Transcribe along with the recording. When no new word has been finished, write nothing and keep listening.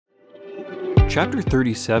Chapter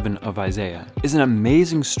 37 of Isaiah is an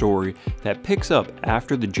amazing story that picks up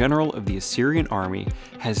after the general of the Assyrian army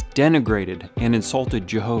has denigrated and insulted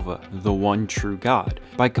Jehovah, the one true God,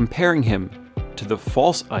 by comparing him to the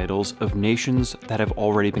false idols of nations that have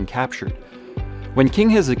already been captured. When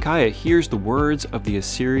King Hezekiah hears the words of the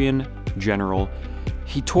Assyrian general,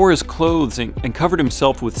 he tore his clothes and covered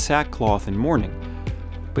himself with sackcloth in mourning.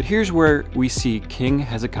 But here's where we see King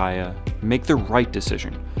Hezekiah make the right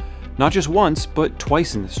decision. Not just once, but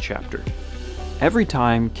twice in this chapter. Every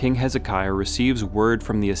time King Hezekiah receives word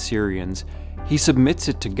from the Assyrians, he submits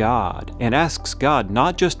it to God and asks God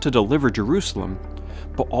not just to deliver Jerusalem,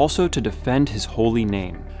 but also to defend his holy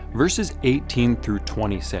name. Verses 18 through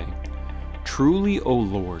 20 say, "Truly, O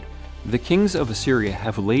Lord, the kings of Assyria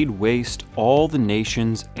have laid waste all the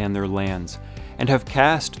nations and their lands, and have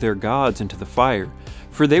cast their gods into the fire,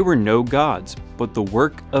 for they were no gods, but the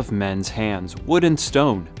work of men's hands, wood and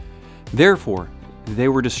stone. Therefore they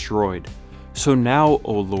were destroyed. So now,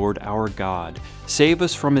 O Lord our God, save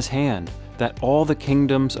us from his hand, that all the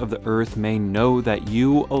kingdoms of the earth may know that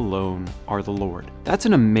you alone are the Lord." That's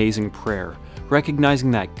an amazing prayer,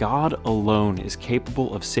 recognizing that God alone is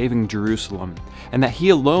capable of saving Jerusalem, and that he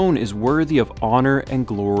alone is worthy of honor and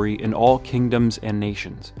glory in all kingdoms and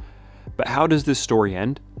nations. But how does this story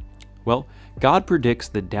end? Well, God predicts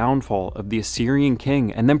the downfall of the Assyrian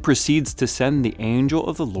king and then proceeds to send the angel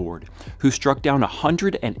of the Lord, who struck down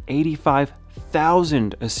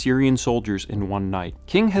 185,000 Assyrian soldiers in one night.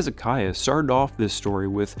 King Hezekiah started off this story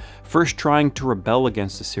with first trying to rebel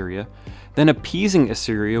against Assyria, then appeasing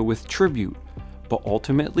Assyria with tribute, but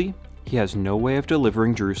ultimately, he has no way of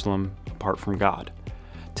delivering Jerusalem apart from God.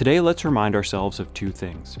 Today, let's remind ourselves of two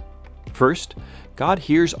things. First, God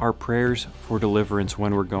hears our prayers for deliverance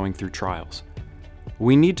when we're going through trials.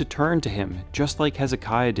 We need to turn to him just like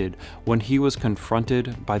Hezekiah did when he was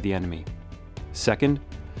confronted by the enemy. Second,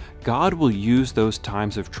 God will use those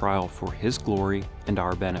times of trial for his glory and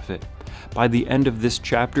our benefit. By the end of this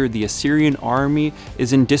chapter, the Assyrian army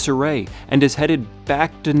is in disarray and is headed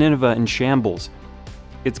back to Nineveh in shambles.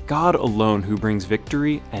 It's God alone who brings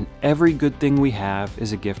victory, and every good thing we have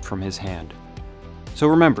is a gift from his hand. So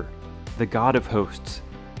remember, the God of hosts,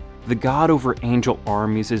 the God over angel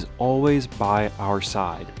armies, is always by our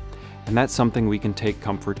side, and that's something we can take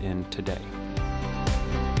comfort in today.